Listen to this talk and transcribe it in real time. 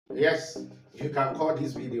Yes, you can call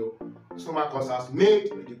this video Stomach Ulcers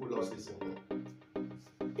Made Ridiculously Simple.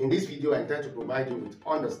 In this video, I intend to provide you with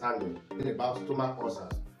understanding about stomach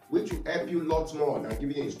ulcers, which will help you lots more than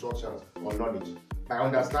giving you instructions or knowledge. By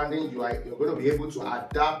understanding, you're going to be able to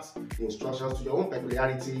adapt the instructions to your own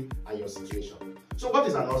peculiarity and your situation. So what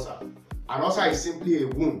is an ulcer? An ulcer is simply a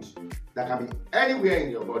wound that can be anywhere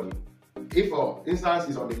in your body. If, for instance,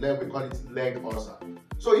 it's on the leg, we call it leg ulcer.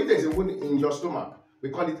 So if there's a wound in your stomach, we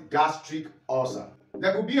call it gastric ulcer.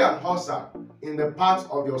 There could be an ulcer in the part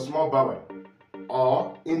of your small bowel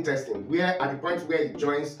or intestine, where at the point where it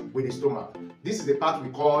joins with the stomach. This is the part we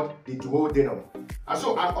call the duodenum. And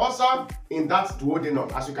so an ulcer in that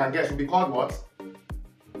duodenum, as you can guess, will be called what?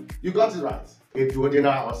 You got it right. A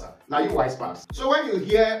duodenal ulcer. Now you wise pass. So when you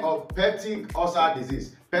hear of peptic ulcer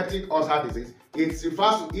disease, it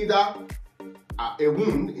refers to either a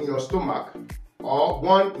wound in your stomach or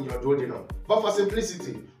one in your duodenum. But for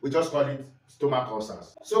simplicity, we just call it stomach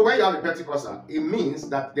ulcers. So when you have a peptic ulcer, it means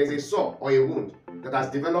that there's a sore or a wound that has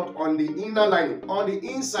developed on the inner lining, on the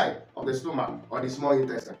inside of the stomach or the small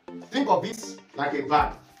intestine. Think of it like a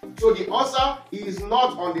bag. So the ulcer is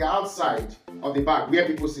not on the outside of the bag where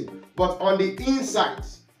people see, but on the inside.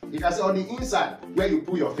 You can say on the inside where you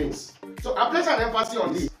put your things. So I place an emphasis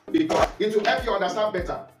on this because it will help you understand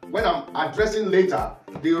better when I'm addressing later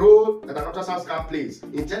the role that an ultrasound scan plays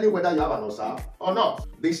in telling whether you have an ulcer or not.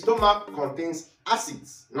 The stomach contains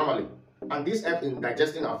acids normally, and this helps in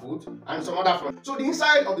digesting our food and some other fronts. So the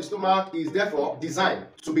inside of the stomach is therefore designed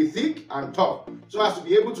to be thick and tough, so as to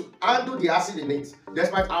be able to handle the acid in it,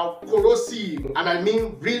 despite how corrosive, and I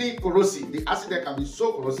mean really corrosive, the acid there can be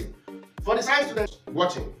so corrosive. For the science students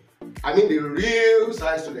watching, I mean the real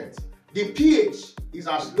science students, the pH is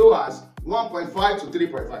as low as 1.5 to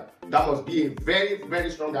 3.5. That must be a very,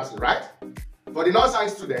 very strong acid, right? For the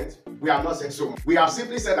non-science students, we have not said so. We have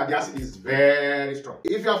simply said that the acid is very strong.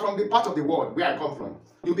 If you are from the part of the world where I come from,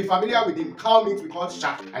 you'll be familiar with the cow meat we call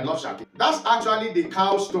shark. I love shark. That's actually the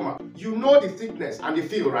cow's stomach. You know the thickness and the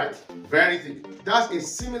feel, right? Very thick. That's a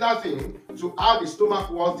similar thing to how the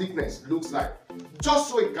stomach wall thickness looks like, just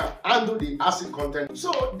so it can handle the acid content.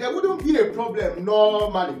 So there wouldn't be a problem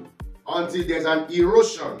normally until there's an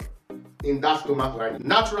erosion in that stomach lining.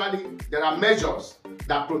 Naturally, there are measures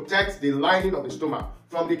that protect the lining of the stomach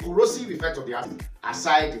from the corrosive effect of the acid,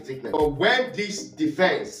 aside the thickness. But when this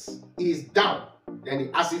defense is down, then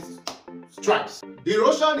the acid strikes. The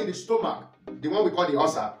erosion in the stomach, the one we call the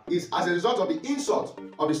ulcer, is as a result of the insult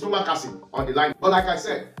of the stomach acid on the lining. But like I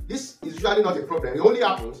said, this is usually not a problem. It only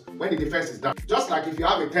happens when the defense is down. Just like if you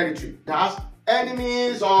have a territory that has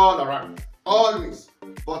enemies all around, always.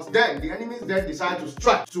 But then the enemies then decide to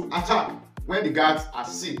strike, to attack when the guards are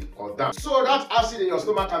sick or down. So that acid in your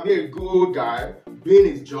stomach can be a good guy, doing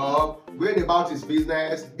his job, going about his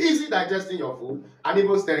business, easy digesting your food, and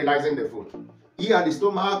even sterilizing the food. He and the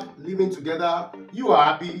stomach living together, you are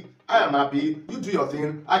happy, I am happy, you do your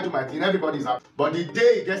thing, I do my thing, everybody's happy. But the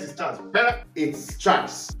day he gets his chance, it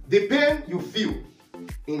strikes. The pain you feel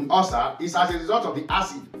in ulcer is as a result of the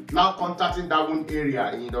acid now contacting that wound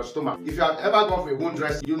area in your stomach. If you have ever gone for a wound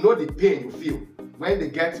dressing, you know the pain you feel when they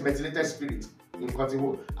get methylated spirit in cotton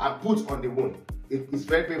wool and put on the wound. It's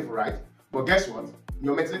very painful, right? But guess what?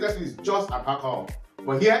 Your methylated spirit is just an alcohol.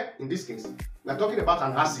 But here, in this case, we are talking about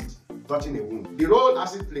an acid touching a wound. The role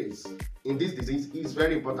acid plays in this disease is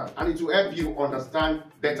very important, and it will help you understand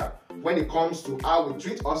better when it comes to how we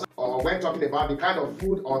treat ulcer, or when talking about the kind of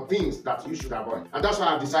food or things that you should avoid. And that's why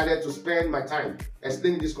I've decided to spend my time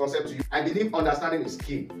explaining this concept to you. I believe understanding is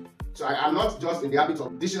key. So I am not just in the habit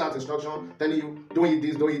of dishing out instruction, telling you don't eat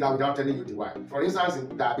this, don't eat that, without telling you the why. For instance,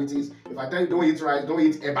 in diabetes, if I tell you don't eat rice, don't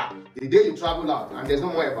eat eba, the day you travel out and there's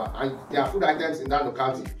no more eba, and there are food items in that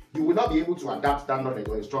locality, you will not be able to adapt that knowledge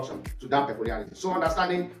or instruction to that peculiarity. So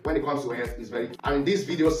understanding when it comes to health is very key. And in this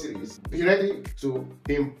video series, be ready to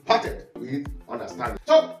be imparted with understanding.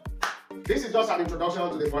 So this is just an introduction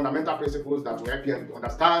to the fundamental principles that will help you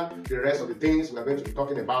understand the rest of the things we're going to be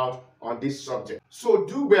talking about on this subject. So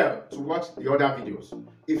do well to watch the other videos.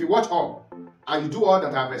 If you watch all and you do all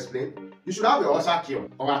that I've explained, you should have your ulcer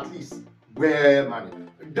cured, or at least well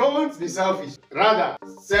managed. Don't be selfish, rather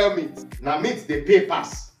sell meat. Now meat they pay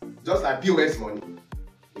pass, just like POS money.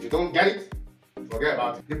 If you don't get it, forget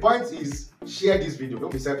about it. The point is, share this video.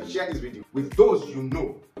 Don't be selfish. Share this video with those you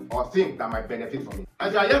know or think that might benefit from it. And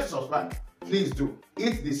if you are yet to subscribe, please do.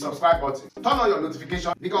 Hit the subscribe button. Turn on your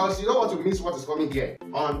notification because you don't want to miss what is coming here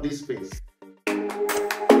on this space.